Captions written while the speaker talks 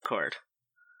record.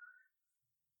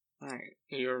 Alright.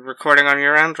 You're recording on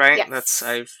your end, right? Yes.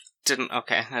 I didn't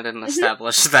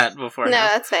establish that before. No,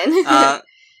 that's fine.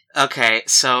 Okay,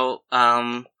 so,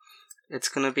 it's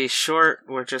gonna be short.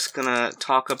 We're just gonna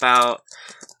talk about,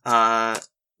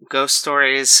 ghost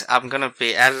stories. I'm gonna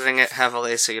be editing it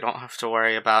heavily, so you don't have to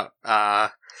worry about,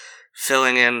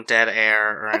 filling in dead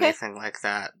air or anything like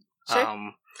that.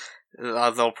 Sure.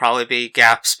 There'll probably be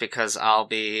gaps because I'll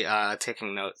be,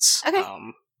 taking notes. Okay.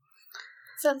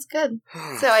 Sounds good.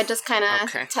 So I just kind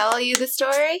of tell you the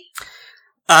story?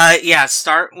 Yeah,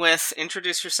 start with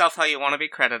introduce yourself how you want to be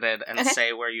credited and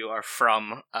say where you are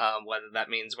from, whether that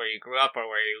means where you grew up or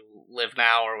where you live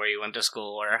now or where you went to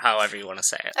school or however you want to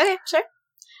say it. Okay, sure.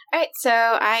 Alright, so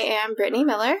I am Brittany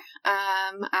Miller.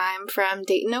 I'm from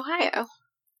Dayton, Ohio.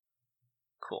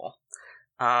 Cool.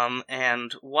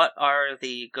 And what are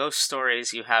the ghost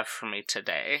stories you have for me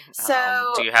today?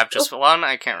 So, do you have just one?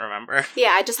 I can't remember. Yeah,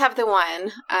 I just have the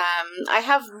one. I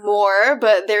have more,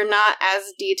 but they're not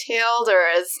as detailed or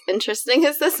as interesting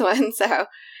as this one, so.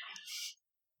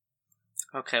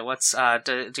 Okay, what's,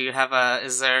 do you have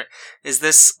is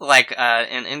this like,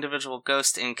 an individual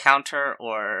ghost encounter,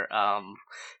 or,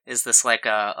 is this like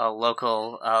a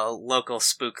local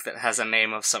spook that has a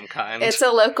name of some kind? It's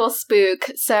a local spook.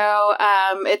 So,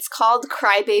 it's called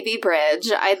Crybaby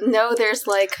Bridge. I know there's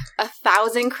like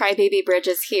 1,000 Crybaby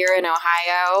Bridges here in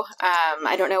Ohio.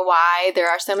 I don't know why there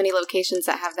are so many locations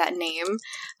that have that name.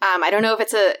 I don't know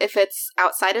if it's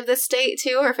outside of the state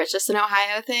too, or if it's just an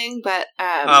Ohio thing, but,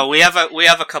 we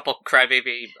have a couple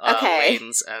Crybaby,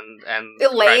 lanes and lanes?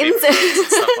 Crybaby roads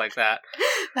and stuff like that.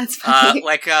 That's funny.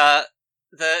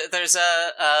 There's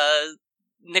a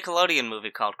Nickelodeon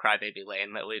movie called Crybaby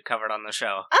Lane that we covered on the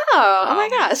show. Oh my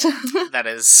gosh. That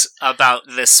is about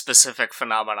this specific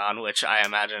phenomenon, which I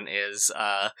imagine is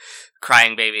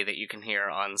crying baby that you can hear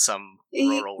on some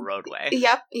rural roadway.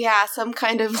 Yep, yeah, some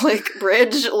kind of like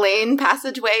bridge, lane,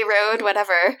 passageway, road,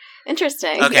 whatever.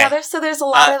 Interesting. Okay. Yeah, there's a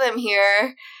lot of them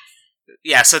here.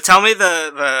 Yeah, so tell me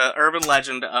the urban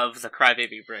legend of the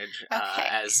Crybaby Bridge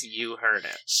as you heard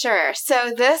it. Sure.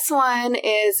 So this one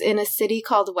is in a city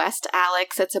called West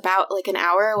Alex. It's about like an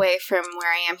hour away from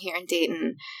where I am here in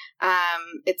Dayton.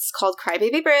 It's called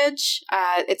Crybaby Bridge.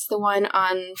 It's the one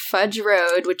on Fudge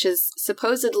Road, which is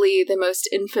supposedly the most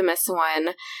infamous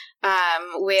one,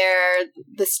 where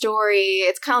the story,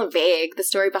 it's kind of vague. The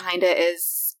story behind it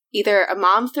is either a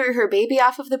mom threw her baby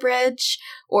off of the bridge,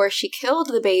 or she killed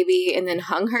the baby and then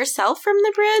hung herself from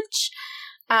the bridge.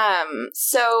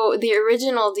 So the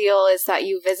original deal is that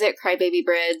you visit Crybaby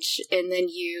Bridge and then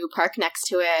you park next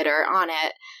to it or on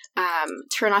it,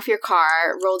 turn off your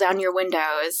car, roll down your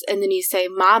windows, and then you say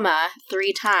 "Mama"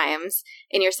 3 times,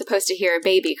 and you're supposed to hear a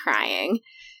baby crying.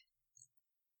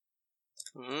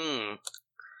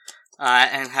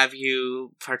 And have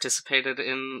you participated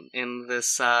in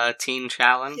this teen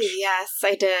challenge? Yes,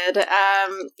 I did.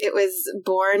 It was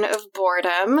born of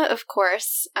boredom, of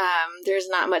course. There's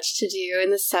not much to do in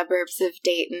the suburbs of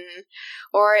Dayton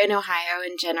or in Ohio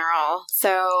in general.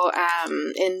 So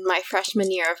in my freshman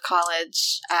year of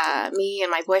college, me and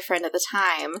my boyfriend at the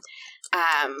time,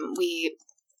 we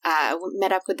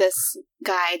met up with this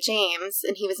guy, James,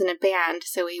 and he was in a band,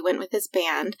 so we went with his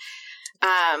band.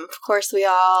 Of course, we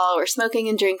all were smoking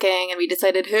and drinking, and we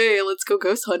decided, hey, let's go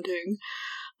ghost hunting.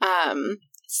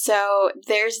 So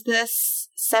there's this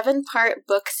 7-part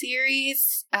book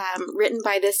series written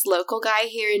by this local guy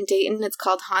here in Dayton. It's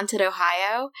called Haunted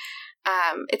Ohio.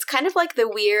 It's kind of like the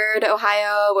Weird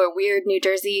Ohio or Weird New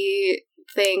Jersey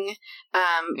thing,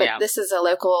 but this is a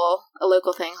local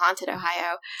thing, Haunted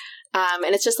Ohio.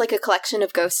 And it's just like a collection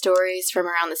of ghost stories from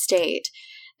around the state.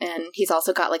 And he's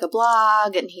also got like a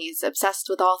blog, and he's obsessed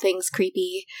with all things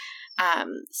creepy.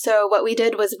 So what we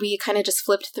did was we kind of just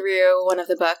flipped through one of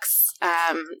the books,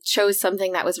 chose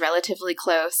something that was relatively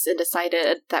close, and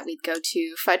decided that we'd go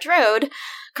to Fudge Road,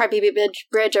 Crybaby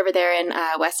Bridge over there in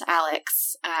West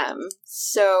Alex.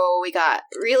 So we got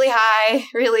really high,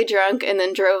 really drunk, and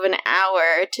then drove an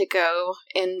hour to go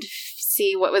and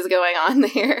see what was going on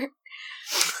there.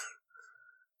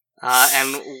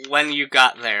 And when you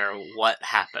got there, what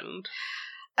happened?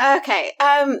 Okay,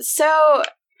 so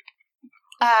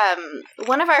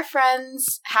one of our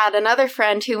friends had another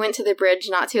friend who went to the bridge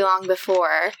not too long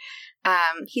before.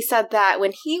 He said that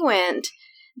when he went,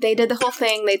 they did the whole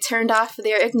thing. They turned off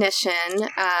their ignition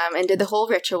and did the whole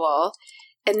ritual.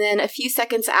 And then a few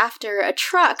seconds after, a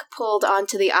truck pulled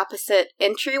onto the opposite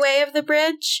entryway of the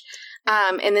bridge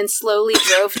and then slowly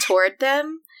drove toward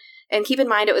them. And keep in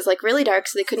mind, it was like really dark,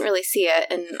 so they couldn't really see it.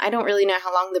 And I don't really know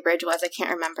how long the bridge was. I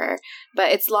can't remember.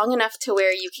 But it's long enough to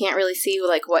where you can't really see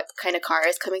like what kind of car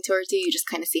is coming towards you. You just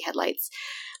kind of see headlights.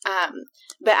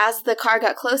 But as the car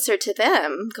got closer to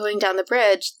them going down the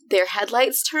bridge, their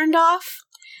headlights turned off.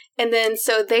 And then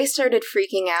so they started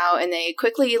freaking out, and they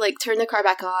quickly like turned the car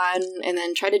back on and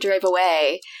then tried to drive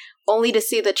away, only to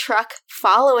see the truck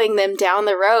following them down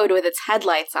the road with its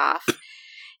headlights off.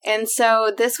 And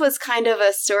so this was kind of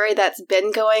a story that's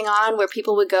been going on where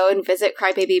people would go and visit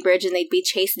Crybaby Bridge and they'd be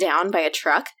chased down by a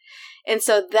truck. And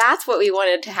so that's what we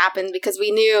wanted to happen, because we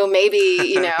knew maybe,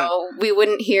 you know, we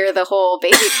wouldn't hear the whole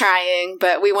baby crying,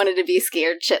 but we wanted to be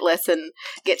scared shitless and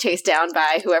get chased down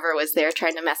by whoever was there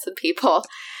trying to mess with people.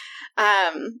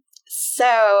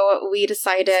 So we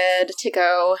decided to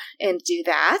go and do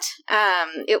that.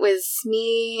 It was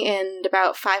me and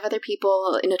about 5 other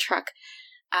people in a truck.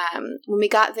 When we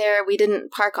got there, we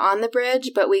didn't park on the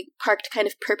bridge, but we parked kind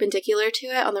of perpendicular to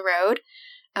it on the road.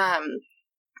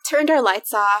 Turned our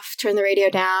lights off, turned the radio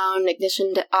down,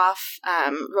 ignition off,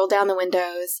 rolled down the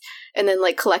windows, and then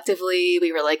like collectively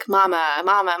we were like, "Mama,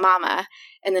 mama, mama,"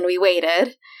 and then we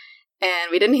waited,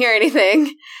 and we didn't hear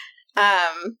anything.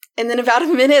 And then about a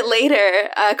minute later,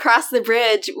 across the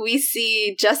bridge, we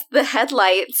see just the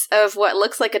headlights of what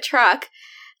looks like a truck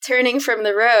turning from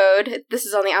the road. This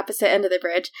is on the opposite end of the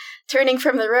bridge, turning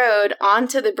from the road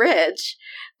onto the bridge,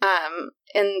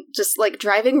 and just like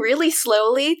driving really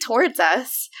slowly towards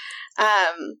us.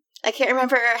 I can't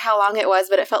remember how long it was,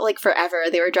 but it felt like forever.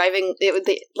 They were driving,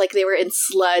 like they were in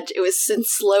sludge. It was in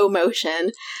slow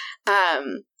motion.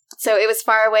 So it was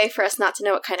far away for us not to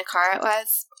know what kind of car it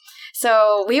was.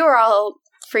 So we were all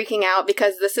freaking out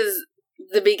because this is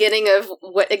the beginning of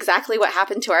what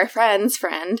happened to our friend's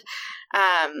friend.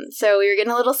 So we were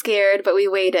getting a little scared, but we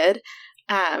waited.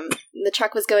 The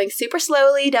truck was going super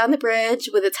slowly down the bridge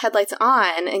with its headlights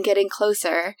on and getting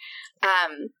closer.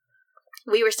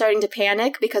 We were starting to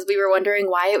panic because we were wondering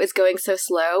why it was going so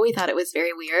slow. We thought it was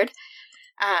very weird.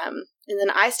 And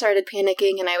then I started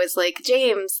panicking, and I was like,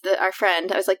 James, our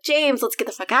friend, I was like, James, let's get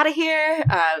the fuck out of here.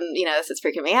 This is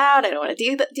freaking me out. I don't want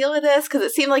to deal with this, because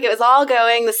it seemed like it was all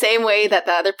going the same way that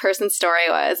the other person's story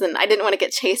was, and I didn't want to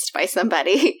get chased by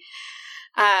somebody.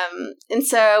 And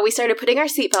so we started putting our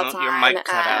seatbelts on. Your mic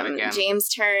cut out again. James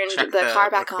turned the car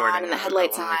back on and the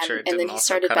headlights on, and then he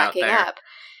started backing up.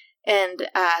 And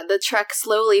the truck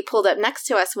slowly pulled up next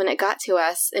to us when it got to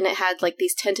us, and it had like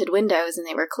these tinted windows, and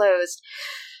they were closed.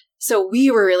 So we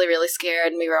were really, really scared,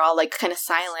 and we were all like kind of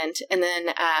silent. And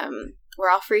then we're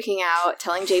all freaking out,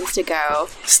 telling James to go.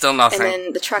 Still nothing. And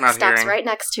then the truck stops right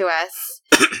next to us.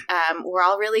 We're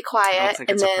all really quiet,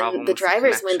 and then the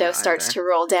driver's window starts to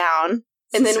roll down.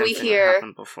 And then we hear,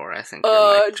 before, I think,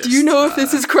 do you know if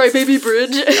this is Crybaby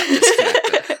Bridge?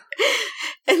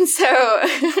 And so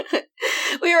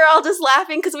we were all just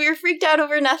laughing because we were freaked out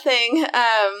over nothing.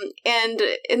 And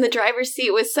in the driver's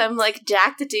seat was some like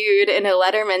jacked dude in a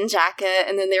Letterman jacket.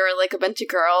 And then there were like a bunch of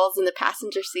girls in the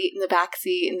passenger seat in the back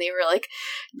seat. And they were like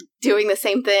doing the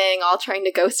same thing, all trying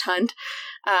to ghost hunt.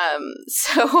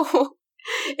 So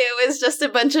it was just a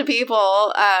bunch of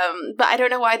people. But I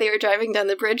don't know why they were driving down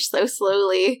the bridge so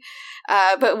slowly.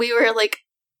 But we were like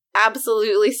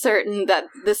absolutely certain that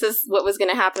this is what was going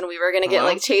to happen. We were going to get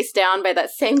like chased down by that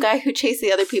same guy who chased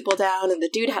the other people down, and the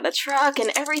dude had a truck,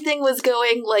 and everything was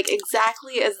going like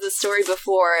exactly as the story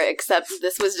before, except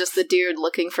this was just the dude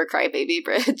looking for Crybaby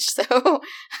Bridge. So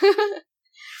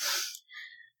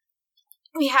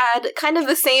we had kind of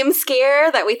the same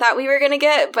scare that we thought we were going to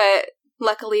get, but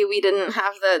luckily we didn't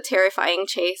have the terrifying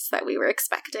chase that we were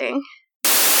expecting.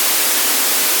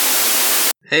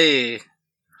 Hey.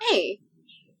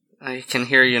 I can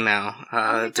hear you now.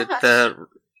 Did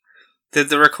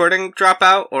the recording drop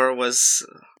out, or was...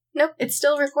 Nope, it's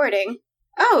still recording.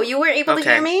 Oh, you weren't able to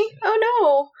hear me?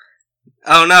 Oh,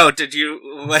 no. Oh, no, did you...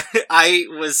 I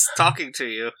was talking to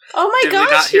you. Oh, my gosh, did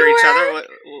we not hear each other?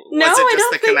 No, was it just I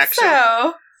don't the think connection?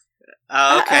 So.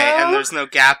 Oh, okay, and there's no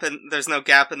gap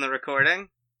in the recording?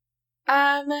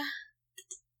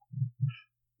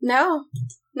 No.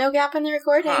 No gap in the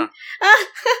recording. Huh.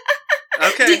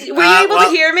 Okay. Were you able to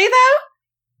hear me,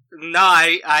 though? No,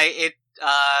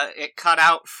 it cut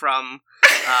out from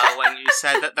when you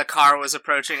said that the car was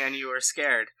approaching and you were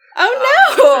scared.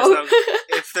 Oh, no!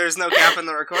 If there's no gap in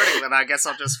the recording, then I guess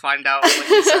I'll just find out what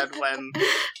you said when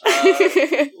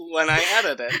I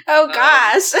edit it. Oh,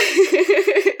 gosh.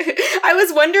 I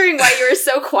was wondering why you were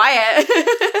so quiet.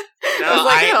 No, I was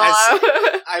like,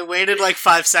 hello. I waited like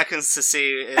 5 seconds to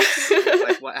see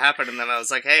what happened, and then I was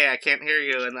like, hey, I can't hear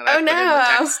you, and then I put in the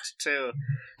text, too.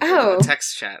 The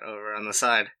text chat over on the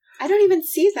side. I don't even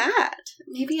see that.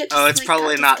 Maybe it just, it's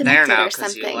probably not there now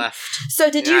because you left. So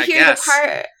did you hear the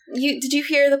part... Did you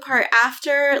hear the part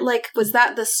after? Like, was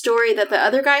that the story that the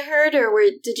other guy heard? Or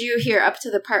did you hear up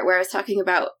to the part where I was talking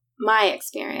about my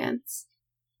experience?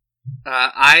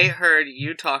 I heard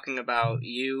you talking about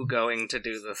you going to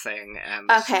do the thing and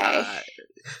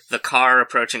the car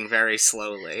approaching very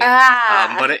slowly.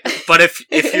 But if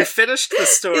you finished the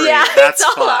story, that's it's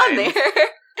all fine. On there.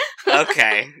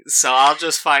 Okay, so I'll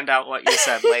just find out what you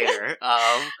said later.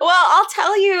 Well, I'll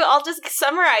tell you. I'll just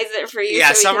summarize it for you. Yeah,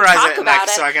 so summarize we can talk it about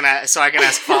next, it. so I can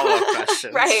ask follow-up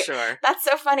questions. Right. Sure. That's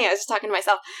so funny. I was just talking to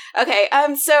myself. Okay.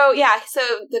 So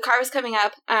the car was coming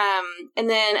up. And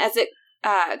then as it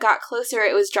got closer,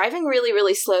 it was driving really,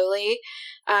 really slowly.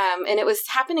 And it was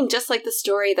happening just like the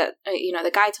story that,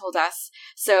 the guy told us.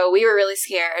 So we were really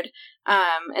scared.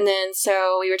 And then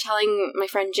so we were telling my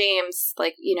friend James,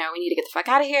 like, we need to get the fuck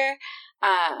out of here.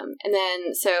 And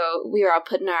then so we were all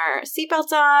putting our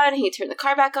seatbelts on. He turned the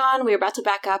car back on. We were about to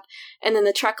back up. And then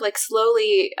the truck like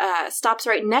slowly stops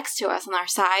right next to us on our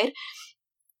side.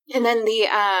 And then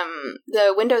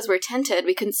the windows were tinted.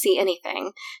 We couldn't see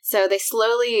anything. So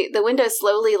the windows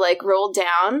slowly like rolled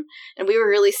down, and we were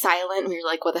really silent. We were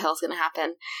like, what the hell's going to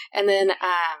happen? And then,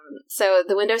 so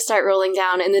the windows start rolling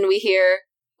down, and then we hear,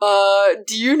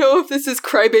 do you know if this is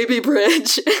Crybaby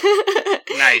Bridge?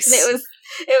 Nice. And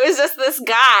it was just this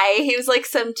guy. He was like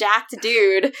some jacked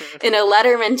dude in a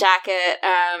Letterman jacket.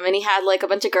 And he had like a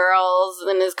bunch of girls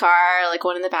in his car, like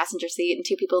one in the passenger seat and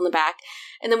two people in the back.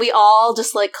 And then we all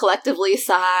just like collectively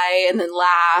sigh and then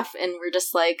laugh. And we're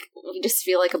just like, we just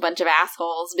feel like a bunch of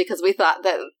assholes because we thought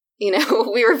that,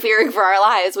 we were fearing for our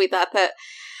lives. We thought that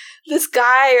this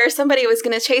guy or somebody was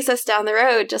going to chase us down the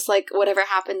road, just like whatever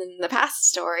happened in the past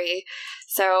story.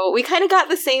 So we kind of got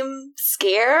the same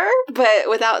scare, but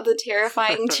without the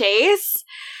terrifying chase.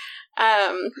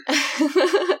 And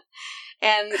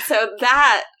so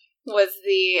that was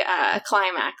the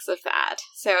climax of that.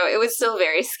 So it was still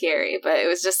very scary, but it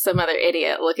was just some other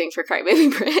idiot looking for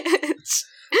Crybaby Bridge.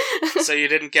 So you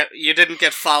didn't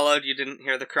get followed. You didn't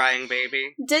hear the crying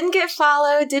baby. Didn't get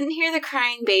followed. Didn't hear the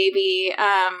crying baby.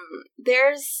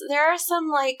 There are some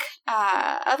like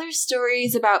other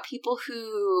stories about people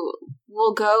who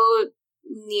will go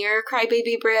near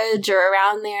Crybaby Bridge or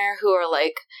around there who are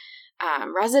like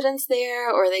residents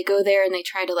there, or they go there and they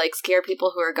try to like scare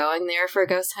people who are going there for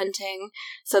ghost hunting.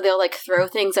 So they'll like throw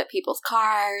things at people's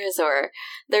cars, or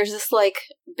there's this like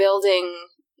building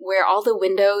where all the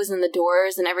windows and the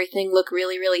doors and everything look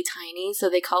really, really tiny. So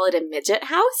they call it a midget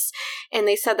house. And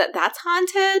they said that that's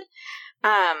haunted.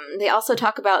 They also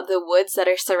talk about the woods that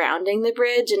are surrounding the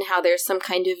bridge and how there's some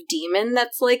kind of demon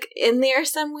that's like in there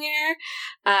somewhere.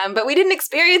 But we didn't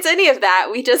experience any of that.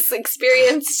 We just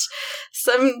experienced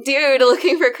some dude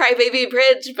looking for Crybaby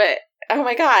Bridge. But oh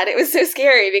my God, it was so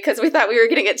scary because we thought we were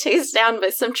going to get chased down by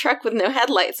some truck with no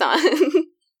headlights on.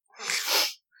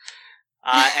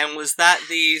 And was that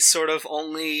the sort of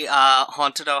only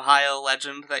Haunted Ohio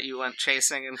legend that you went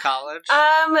chasing in college?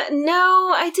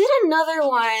 No, I did another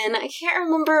one. I can't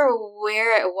remember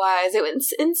where it was. It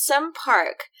was in some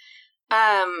park.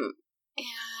 And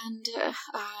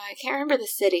I can't remember the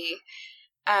city.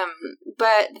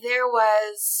 But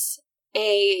there's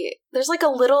like a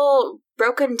little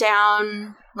broken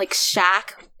down like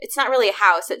shack. It's not really a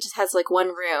house. It just has like one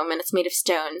room and it's made of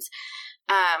stones.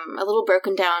 A little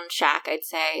broken down shack, I'd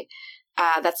say,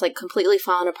 that's like completely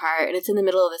fallen apart, and it's in the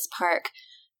middle of this park.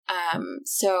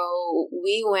 So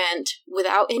we went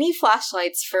without any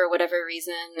flashlights for whatever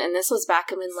reason, and this was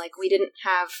back when like we didn't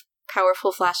have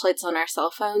powerful flashlights on our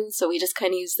cell phones, so we just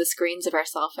kind of used the screens of our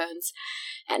cell phones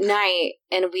at night,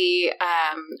 and we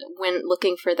went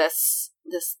looking for this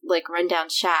like rundown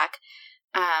shack.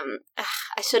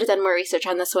 I should have done more research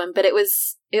on this one, but it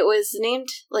was named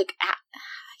like I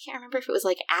can't remember if it was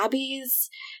like Abby's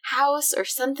house or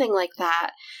something like that.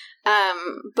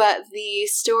 But the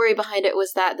story behind it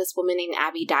was that this woman named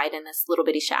Abby died in this little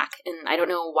bitty shack, and I don't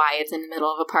know why it's in the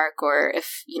middle of a park, or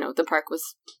if the park was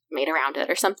made around it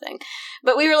or something.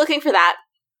 But we were looking for that,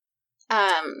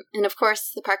 and of course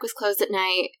the park was closed at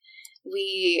night.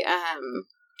 We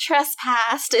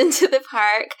trespassed into the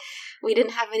park. We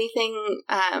didn't have anything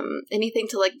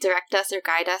to like direct us or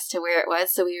guide us to where it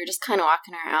was, so we were just kind of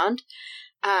walking around.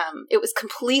 It was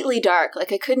completely dark.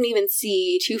 Like I couldn't even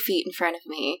see 2 feet in front of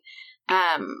me.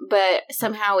 But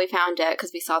somehow we found it because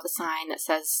we saw the sign that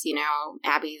says,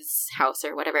 Abby's house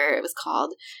or whatever it was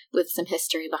called, with some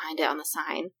history behind it on the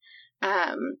sign.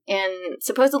 And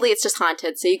supposedly it's just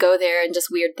haunted. So you go there and just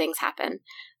weird things happen.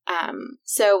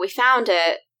 So we found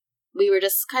it. we were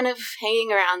just kind of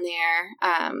hanging around there.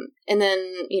 And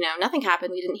then, nothing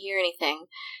happened. We didn't hear anything.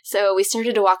 So we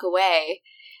started to walk away.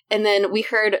 And then we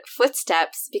heard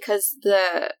footsteps because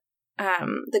the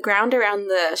ground around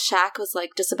the shack was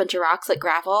like just a bunch of rocks, like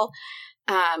gravel.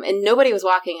 And nobody was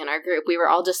walking in our group. We were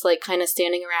all just like kind of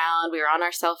standing around. We were on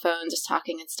our cell phones, just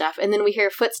talking and stuff. And then we hear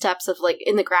footsteps of like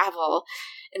in the gravel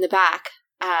in the back.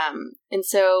 And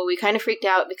so we kind of freaked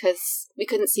out because we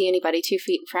couldn't see anybody 2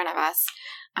 feet in front of us.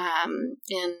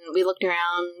 And we looked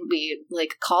around, we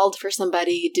like called for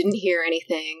somebody, didn't hear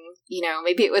anything,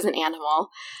 maybe it was an animal.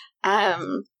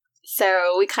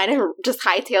 So we kind of just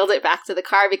hightailed it back to the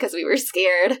car because we were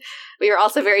scared. We were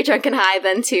also very drunk and high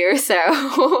then too,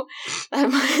 so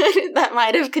that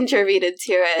might have contributed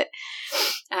to it.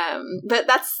 But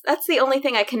that's the only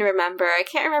thing I can remember. I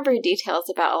can't remember details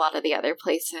about a lot of the other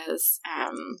places.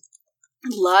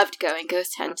 Loved going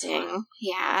ghost hunting.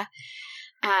 Yeah.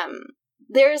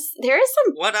 There is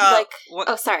some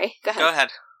oh, sorry. Go ahead. Go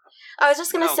ahead. I was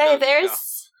just gonna say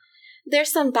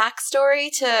there's some backstory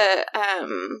to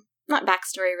not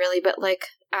backstory really, but like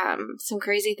some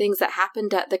crazy things that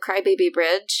happened at the Crybaby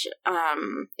Bridge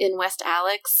in West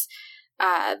Alex.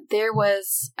 There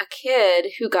was a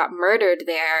kid who got murdered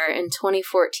there in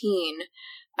 2014.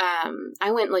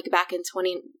 I went like back in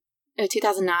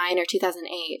 2009 or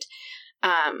 2008.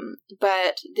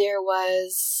 But there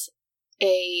was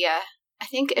I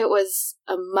think it was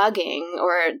a mugging,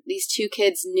 or these two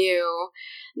kids knew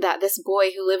that this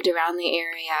boy who lived around the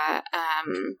area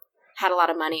had a lot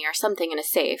of money or something in a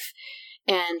safe,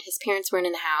 and his parents weren't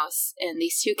in the house, and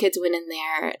these two kids went in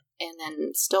there and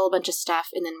then stole a bunch of stuff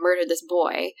and then murdered this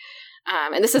boy.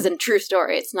 And this is a true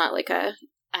story. It's not like a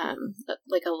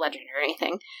legend or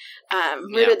anything.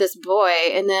 Murdered this boy,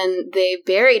 and then they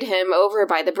buried him over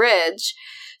by the bridge.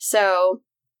 So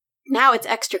now it's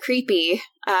extra creepy.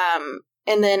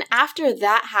 And then after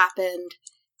that happened,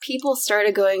 people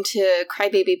started going to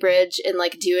Crybaby Bridge and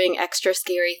like doing extra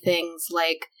scary things,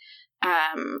 like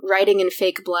writing in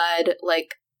fake blood,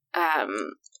 like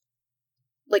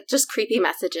just creepy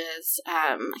messages.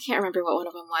 I can't remember what one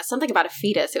of them was. Something about a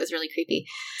fetus. It was really creepy.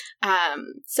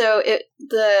 So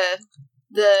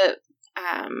the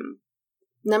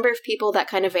number of people that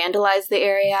kind of vandalized the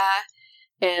area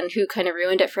and who kind of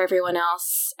ruined it for everyone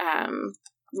else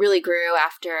really grew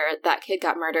after that kid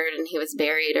got murdered and he was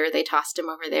buried, or they tossed him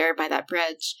over there by that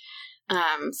bridge.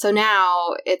 So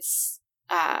now it's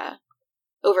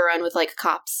overrun with like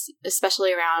cops,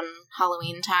 especially around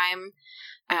Halloween time.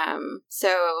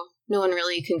 So no one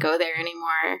really can go there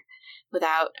anymore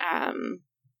without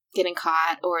getting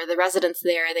caught, or the residents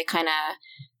there, they kind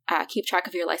of keep track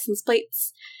of your license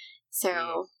plates.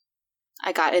 So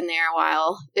I got in there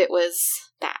while it was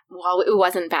bad, while it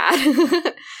wasn't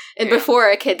bad, and before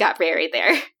a kid got buried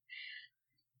there.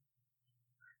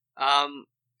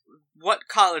 What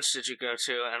college did you go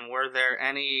to, and were there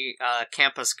any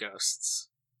campus ghosts?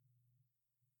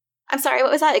 I'm sorry,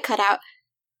 what was that? It cut out.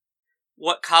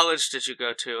 What college did you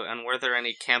go to, and were there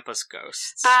any campus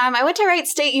ghosts? I went to Wright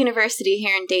State University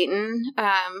here in Dayton.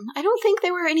 I don't think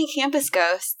there were any campus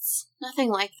ghosts.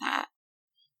 Nothing like that.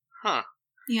 Huh.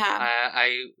 Yeah.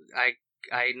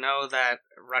 I know that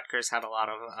Rutgers had a lot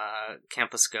of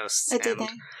campus ghosts. Did they?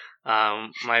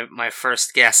 My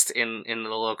first guest in the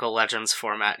local legends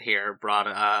format here brought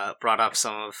up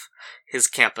some of his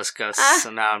campus ghosts, so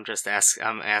now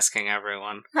I'm asking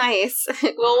everyone. Nice.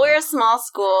 Well, we're a small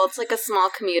school. It's like a small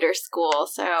commuter school,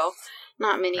 so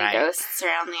not many ghosts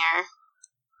around there.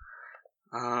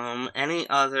 Any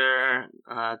other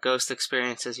ghost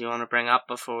experiences you want to bring up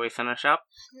before we finish up?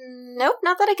 Nope,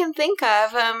 not that I can think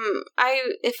of.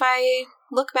 If I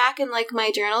look back in like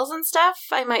my journals and stuff,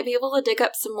 I might be able to dig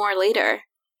up some more later.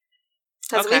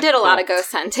 Because we did a lot of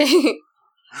ghost hunting.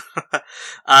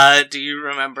 Do you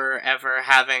remember ever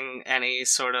having any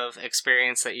sort of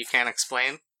experience that you can't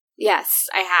explain? Yes,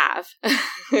 I have.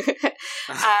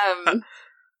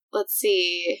 Let's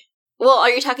see. Well, are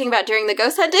you talking about during the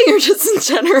ghost hunting or just in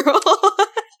general?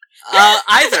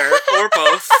 Either or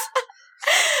both.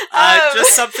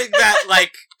 Just something that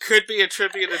like could be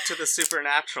attributed to the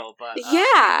supernatural, but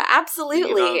yeah,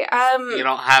 absolutely. You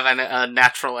don't have a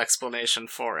natural explanation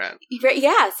for it.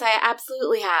 Yes, I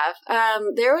absolutely have.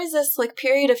 There was this like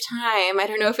period of time. I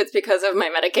don't know if it's because of my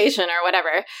medication or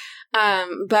whatever,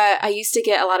 but I used to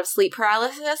get a lot of sleep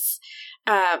paralysis.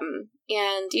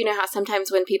 And you know how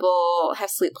sometimes when people have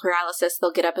sleep paralysis,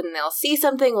 they'll get up and they'll see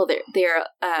something, well, they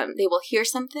will hear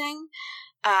something.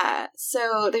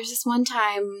 So there's this one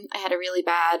time I had a really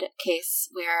bad case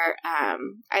where,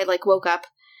 I like woke up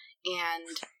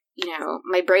and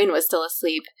my brain was still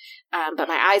asleep, but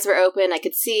my eyes were open. I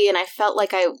could see, and I felt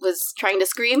like I was trying to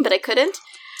scream, but I couldn't.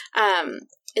 And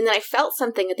then I felt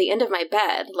something at the end of my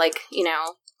bed, like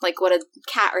what a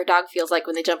cat or dog feels like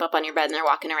when they jump up on your bed and they're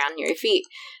walking around near your feet,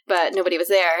 but nobody was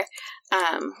there.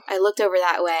 I looked over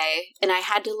that way, and I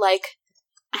had to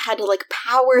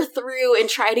power through and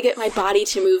try to get my body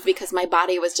to move because my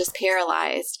body was just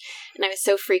paralyzed. And I was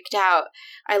so freaked out.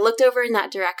 I looked over in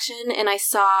that direction and I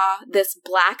saw this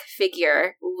black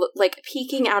figure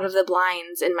peeking out of the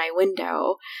blinds in my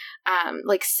window,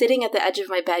 sitting at the edge of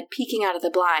my bed, peeking out of the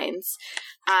blinds.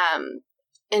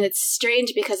 And it's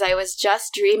strange because I was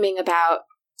just dreaming about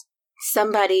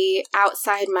somebody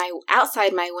outside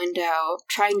my window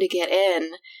trying to get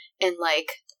in and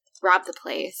rob the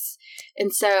place.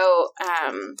 And so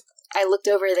I looked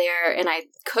over there and I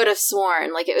could have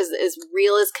sworn it was as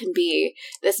real as can be,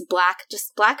 this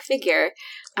black figure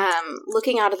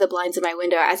looking out of the blinds of my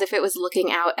window as if it was looking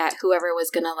out at whoever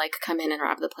was gonna come in and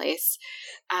rob the place.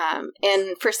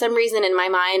 And for some reason in my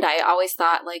mind I always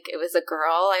thought it was a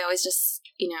girl. I always just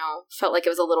felt like it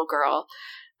was a little girl.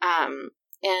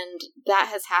 And that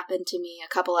has happened to me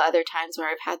a couple of other times where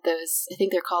I've had those, I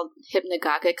think they're called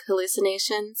hypnagogic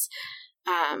hallucinations.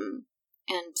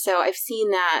 And so I've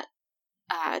seen that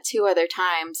 2 other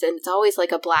times, and it's always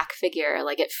a black figure.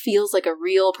 It feels like a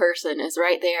real person is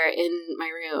right there in my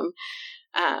room.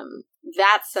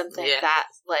 That's something that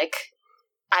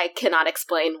I cannot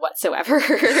explain whatsoever.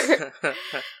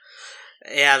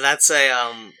 Yeah, that's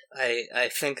I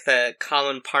think the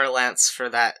common parlance for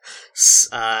that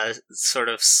sort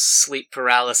of sleep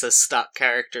paralysis stock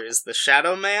character is the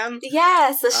Shadow Man.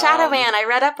 Yes, the Shadow Man. I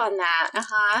read up on that.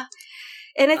 Uh-huh.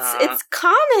 And it's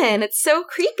common. It's so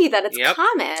creepy that it's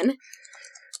common.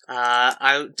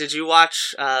 Did you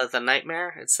watch The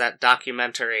Nightmare? It's that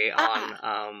documentary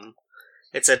on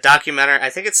it's a documentary, I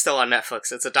think it's still on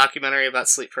Netflix. It's a documentary about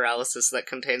sleep paralysis that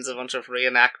contains a bunch of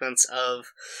reenactments of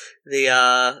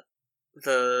the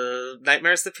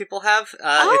nightmares that people have.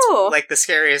 It's the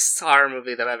scariest horror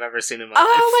movie that I've ever seen in my life.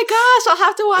 Oh my gosh, I'll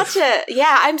have to watch it.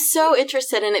 Yeah, I'm so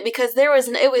interested in it because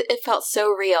it felt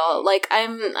so real.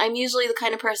 I'm usually the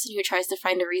kind of person who tries to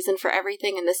find a reason for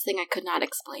everything, and this thing I could not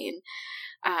explain.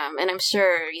 And I'm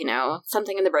sure,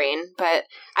 something in the brain, but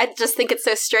I just think it's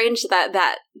so strange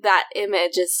that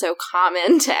image is so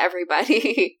common to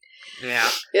everybody. Yeah.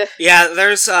 Yeah,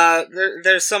 there's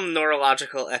some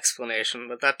neurological explanation,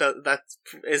 but that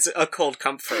is a cold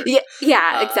comfort.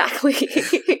 Yeah, exactly.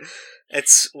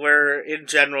 It's where, in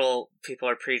general, people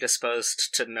are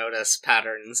predisposed to notice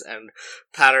patterns, and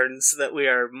patterns that we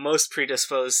are most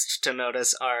predisposed to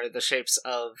notice are the shapes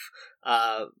of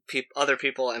other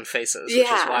people and faces, which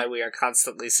is why we are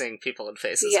constantly seeing people and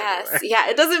faces everywhere. Yeah,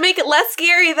 it doesn't make it less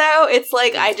scary, though. It's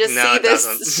I just see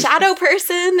this shadow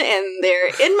person, and they're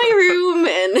in my room,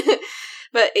 and...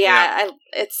 But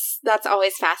that's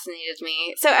always fascinated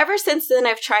me. So ever since then,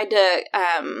 I've tried to...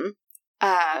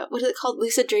 what is it called?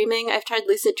 Lucid dreaming. I've tried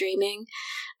lucid dreaming.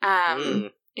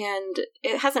 And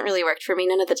it hasn't really worked for me.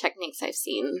 None of the techniques I've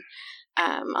seen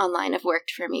online have worked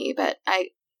for me, but I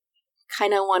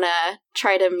kind of want to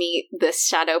try to meet this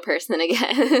shadow person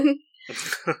again.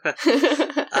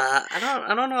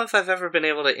 I don't know if I've ever been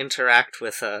able to interact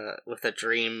with a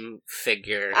dream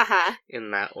figure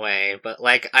in that way, but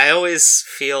I always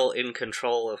feel in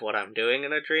control of what I'm doing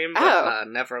in a dream, but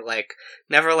never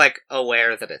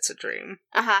aware that it's a dream.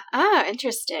 Oh,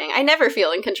 interesting. I never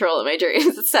feel in control of my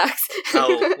dreams. It sucks.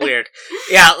 Oh, weird.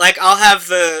 Yeah, I'll have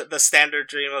the standard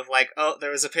dream of oh,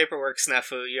 there was a paperwork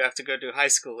snafu, you have to go do high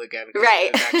school again.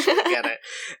 Right. You didn't actually get it.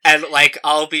 And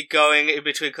I'll be going in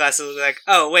between classes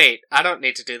oh, wait, I don't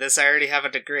need to do this. I already have a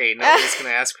degree. Nobody's going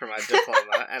to ask for my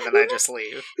diploma. And then I just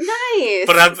leave. Nice.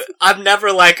 But I'm never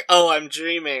oh, I'm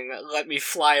dreaming. Let me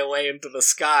fly away into the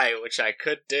sky, which I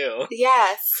could do.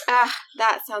 Yes.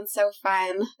 That sounds so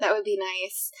fun. That would be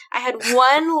nice. I had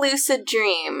one lucid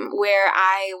dream where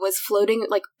I was floating,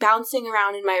 bouncing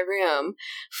around in my room,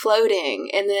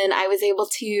 floating. And then I was able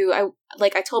to,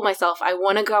 I told myself, I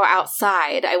want to go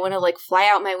outside. I want to fly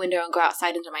out my window and go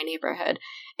outside into my neighborhood.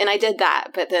 And I did that,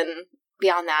 but then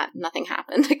beyond that, nothing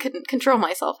happened. I couldn't control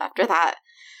myself after that.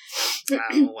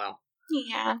 Oh, well.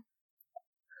 Yeah.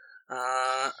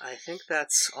 I think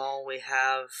that's all we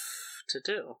have to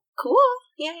do. Cool.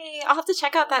 Yay. I'll have to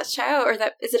check out that show.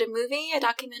 Is it a movie, a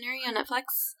documentary on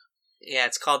Netflix? Yeah,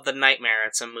 it's called The Nightmare.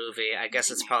 It's a movie. I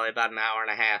guess it's probably about an hour and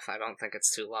a half. I don't think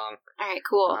it's too long. All right,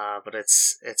 cool. But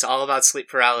it's all about sleep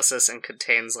paralysis and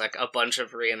contains a bunch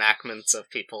of reenactments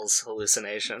of people's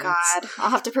hallucinations. God,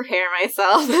 I'll have to prepare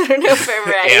myself. I don't know if I'm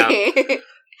ready.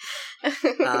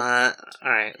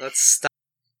 All right, let's stop.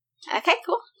 Okay,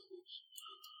 cool.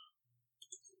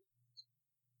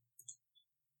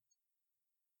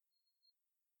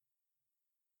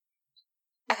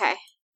 Okay.